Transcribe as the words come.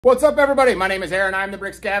What's up, everybody? My name is Aaron. I'm the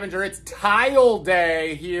Brick Scavenger. It's tile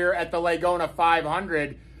day here at the Legona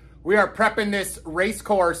 500. We are prepping this race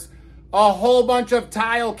course. A whole bunch of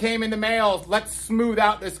tile came in the mail. Let's smooth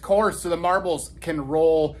out this course so the marbles can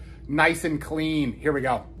roll nice and clean. Here we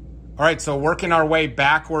go. All right, so working our way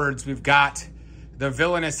backwards, we've got the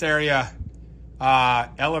villainous area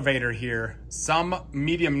elevator here. Some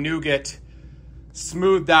medium nougat,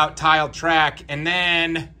 smoothed out tile track, and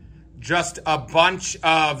then just a bunch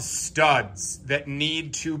of studs that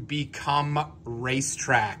need to become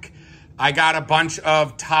racetrack. I got a bunch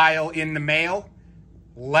of tile in the mail.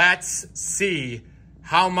 Let's see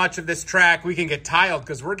how much of this track we can get tiled,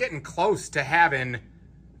 because we're getting close to having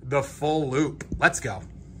the full loop. Let's go.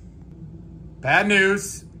 Bad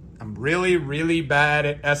news. I'm really bad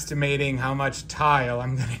at estimating how much tile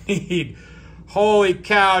I'm gonna need. Holy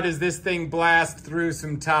cow, does this thing blast through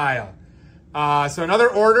some tile. So another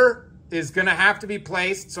order is gonna have to be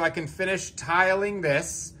placed so I can finish tiling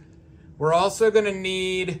this. We're also gonna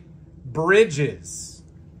need bridges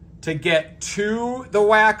to get to the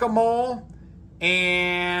whack-a-mole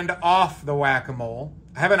and off the whack-a-mole.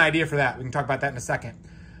 I have an idea for that. We can talk about that in a second.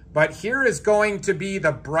 But here is going to be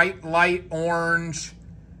the bright light orange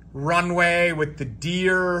runway with the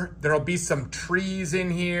deer. There'll be some trees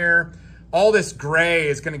in here. All this gray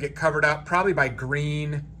is gonna get covered up probably by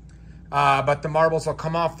green. But the marbles will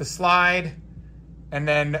come off the slide and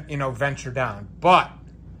then, you know, venture down.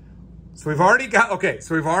 So we've already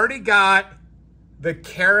got the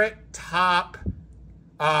carrot top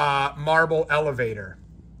marble elevator.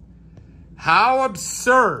 How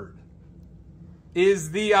absurd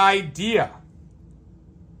is the idea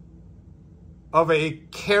of a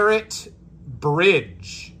carrot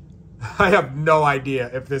bridge? I have no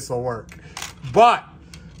idea if this will work, but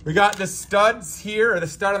we got the studs here, or the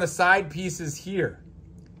stud on the side pieces here.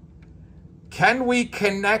 Can we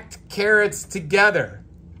connect carrots together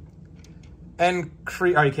and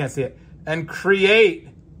create, oh, you can't see it, and create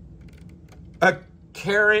a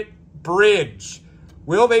carrot bridge?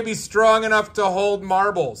 Will they be strong enough to hold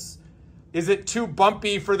marbles? Is it too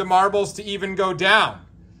bumpy for the marbles to even go down?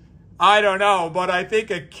 I don't know, but I think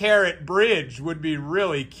a carrot bridge would be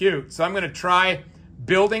really cute. So I'm gonna try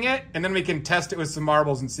building it, and then we can test it with some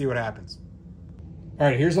marbles and see what happens. All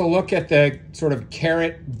right, here's a look at the sort of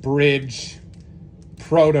carrot bridge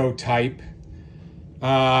prototype.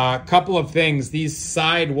 A couple of things. These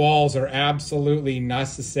side walls are absolutely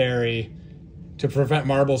necessary to prevent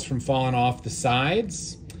marbles from falling off the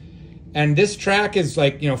sides. And this track is,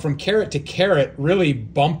 like, you know, from carrot to carrot, really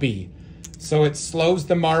bumpy. So it slows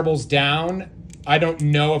the marbles down. I don't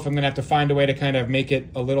know if I'm gonna have to find a way to kind of make it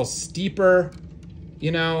a little steeper,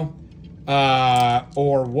 you know,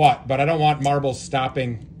 or what, but I don't want marbles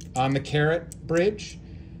stopping on the carrot bridge.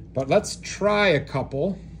 But let's try a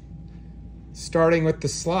couple, starting with the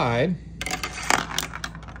slide,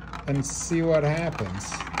 and see what happens.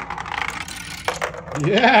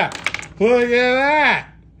 Yeah, look at that.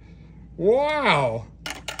 Wow,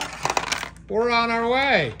 we're on our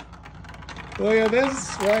way. Look at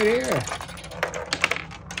this right here.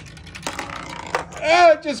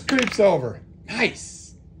 Oh, it just creeps over.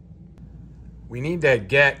 Nice. We need to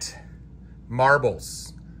get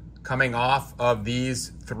marbles coming off of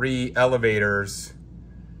these three elevators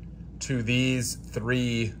to these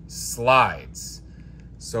three slides.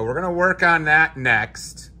 So we're gonna work on that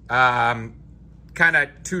next. Kind of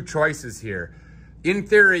two choices here. In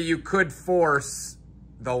theory, you could force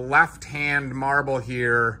the left-hand marble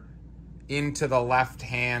here into the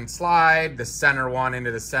left-hand slide, the center one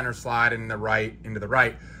into the center slide, and the right into the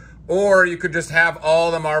right. Or you could just have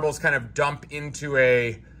all the marbles kind of dump into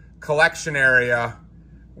a collection area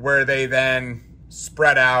where they then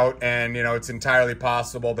spread out, and, you know, it's entirely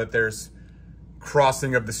possible that there's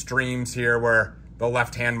crossing of the streams here where the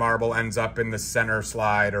left-hand marble ends up in the center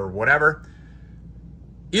slide or whatever.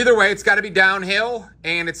 Either way, it's got to be downhill,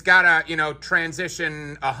 and it's got to, you know,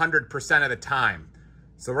 transition 100% of the time.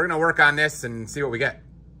 So we're going to work on this and see what we get.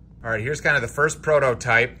 All right, here's kind of the first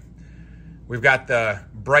prototype. We've got the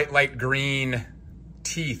bright light green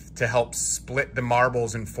teeth to help split the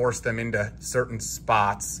marbles and force them into certain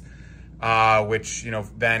spots, which, you know,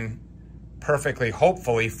 then perfectly,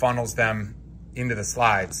 hopefully, funnels them into the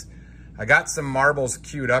slides. I got some marbles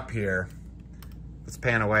queued up here. Let's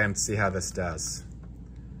pan away and see how this does.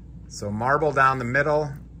 So marble down the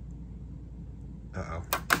middle. Uh-oh.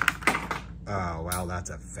 Oh, well, that's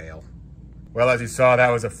a fail. Well, as you saw, that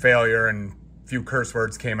was a failure, and a few curse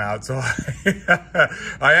words came out, so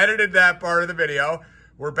I edited that part of the video.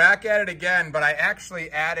 We're back at it again, but I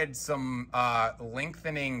actually added some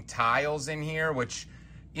lengthening tiles in here, which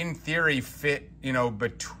in theory, fit, you know,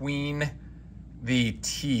 between the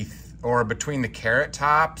teeth or between the carrot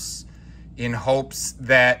tops in hopes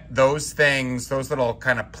that those things, those little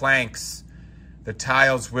kind of planks, the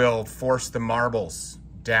tiles will force the marbles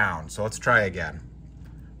down. So let's try again.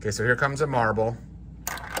 Okay, so here comes a marble.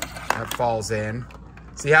 That falls in.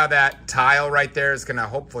 See how that tile right there is gonna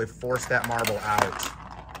hopefully force that marble out.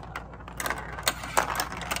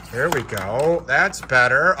 There we go, that's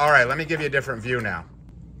better. All right, let me give you a different view now.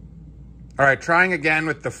 All right, trying again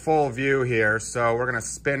with the full view here. So we're gonna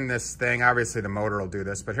spin this thing. Obviously the motor will do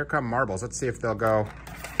this, but here come marbles. Let's see if they'll go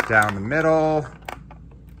down the middle.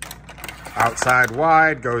 Outside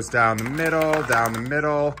wide, goes down the middle, down the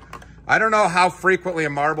middle. I don't know how frequently a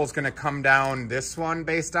marble's gonna come down this one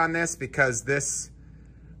based on this, because this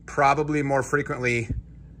probably more frequently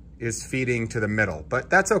is feeding to the middle, but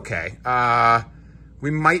that's okay. We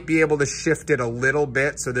might be able to shift it a little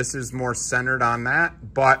bit so this is more centered on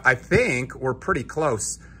that, but I think we're pretty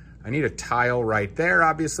close. I need a tile right there,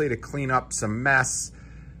 obviously, to clean up some mess,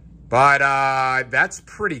 but that's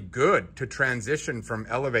pretty good to transition from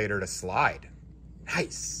elevator to slide.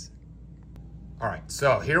 Nice. All right,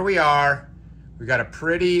 so here we are. We got a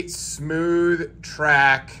pretty smooth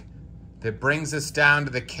track that brings us down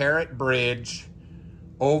to the carrot bridge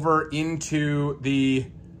over into the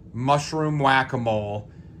mushroom whack-a-mole.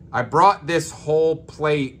 I brought this whole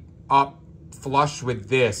plate up flush with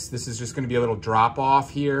this. This is just gonna be a little drop off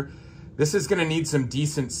here. This is gonna need some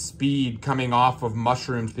decent speed coming off of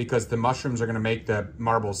mushrooms, because the mushrooms are gonna make the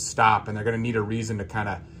marbles stop and they're gonna need a reason to kind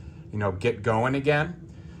of, you know, get going again.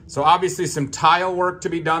 So obviously some tile work to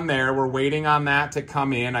be done there. We're waiting on that to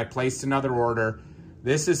come in. I placed another order.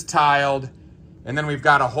 This is tiled. And then we've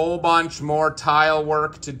got a whole bunch more tile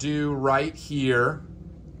work to do right here.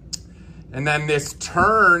 And then this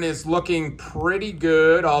turn is looking pretty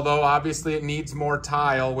good, although obviously it needs more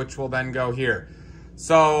tile, which will then go here.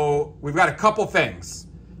 So we've got a couple things.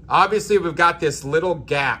 Obviously we've got this little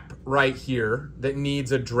gap right here that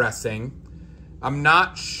needs addressing. I'm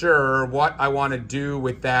not sure what I want to do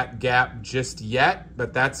with that gap just yet,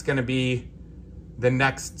 but that's going to be the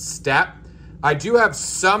next step. I do have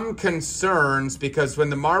some concerns because when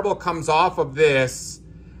the marble comes off of this,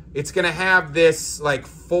 it's gonna have this like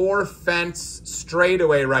 4-fence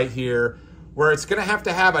straightaway right here where it's gonna have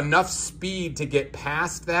to have enough speed to get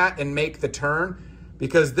past that and make the turn,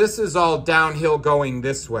 because this is all downhill going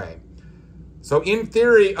this way. So in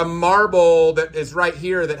theory, a marble that is right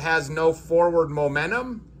here that has no forward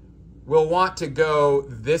momentum will want to go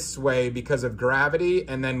this way because of gravity,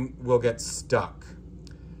 and then we'll get stuck.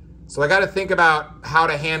 So I got to think about how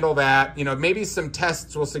to handle that. You know, maybe some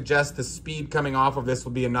tests will suggest the speed coming off of this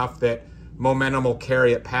will be enough that momentum will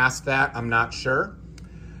carry it past that. I'm not sure.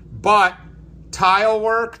 But tile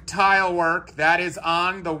work, that is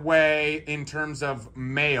on the way in terms of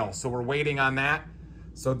mail. So we're waiting on that.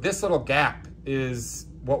 So this little gap is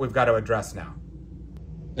what we've got to address now.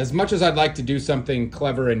 As much as I'd like to do something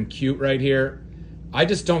clever and cute right here, I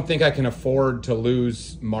just don't think I can afford to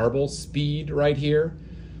lose marble speed right here.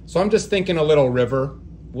 So I'm just thinking a little river.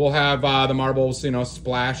 We'll have the marbles, you know,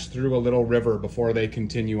 splash through a little river before they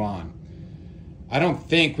continue on. I don't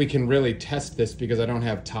think we can really test this because I don't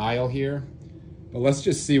have tile here, but let's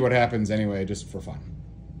just see what happens anyway, just for fun.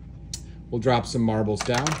 We'll drop some marbles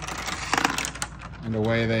down and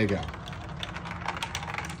away they go.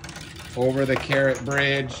 Over the carrot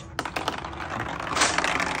bridge.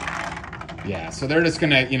 Yeah, so they're just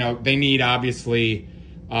gonna, you know, they need obviously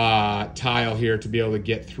tile here to be able to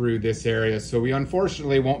get through this area. So we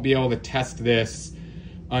unfortunately won't be able to test this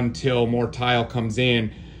until more tile comes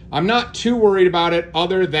in. I'm not too worried about it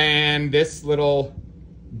other than this little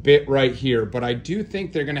bit right here, but I do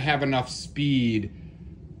think they're gonna have enough speed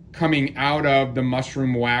coming out of the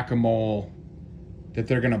mushroom whack-a-mole that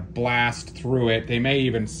they're gonna blast through it. They may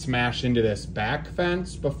even smash into this back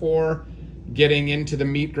fence before getting into the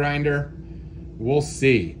meat grinder. We'll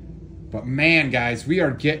see. But man, guys, we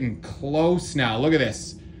are getting close now. Look at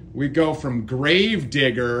this. We go from grave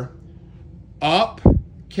digger, up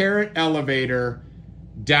carrot elevator,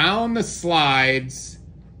 down the slides,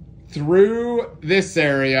 through this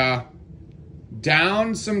area,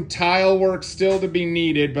 down some tile work still to be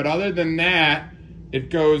needed. But other than that, it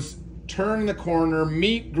goes turn the corner,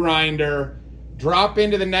 meat grinder, drop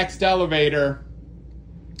into the next elevator.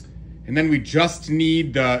 And then we just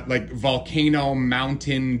need the like volcano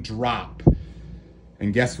mountain drop.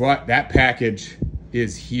 And guess what? That package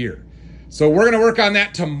is here. So we're gonna work on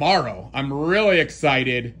that tomorrow. I'm really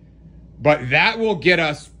excited, but that will get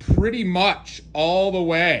us pretty much all the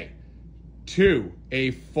way to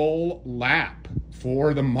a full lap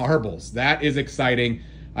for the marbles. That is exciting.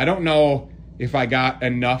 I don't know if I got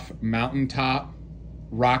enough mountaintop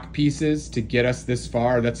rock pieces to get us this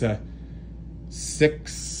far. That's a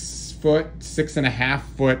 6.5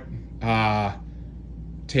 foot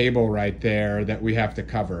table right there that we have to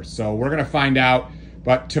cover. So we're gonna find out,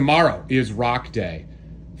 but tomorrow is rock day.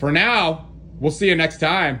 For now, we'll see you next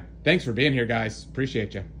time. Thanks for being here, guys.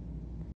 Appreciate you.